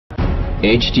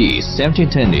HD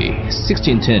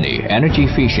 1720-1620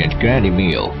 energy-efficient grinding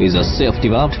mill is a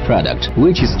self-developed product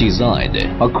which is designed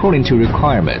according to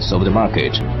requirements of the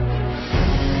market.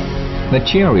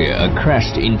 Material are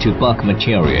crushed into bulk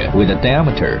material with a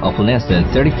diameter of less than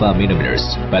 35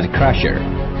 mm by the crusher.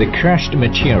 The crushed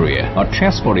material are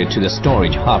transported to the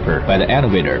storage hopper by the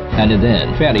elevator and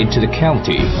then fed into the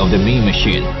cavity of the main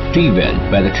machine, driven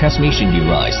by the transmission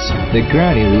device. The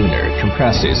grinding runner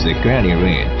compresses the grinding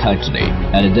ring tightly,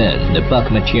 and then the bulk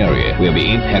material will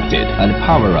be impacted and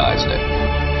pulverized.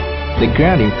 The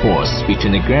grinding force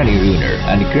between the grinding runner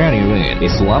and the grinding ring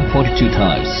is 1.2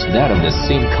 times that of the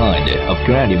same kind of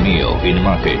grinding mill in the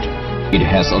market. It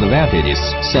has advantages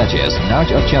such as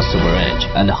large adjustable range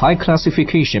and high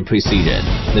classification precision.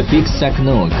 The Big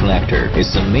Cyclone collector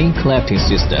is the main collecting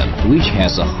system which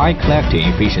has a high collecting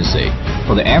efficiency.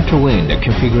 For the afterwind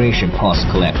configuration pulse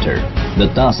collector, the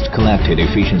dust collected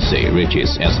efficiency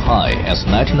reaches as high as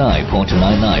 99.99%.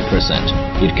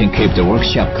 It can keep the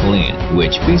workshop clean,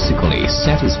 which basically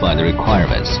satisfies the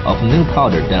requirements of no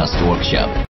powder dust workshop.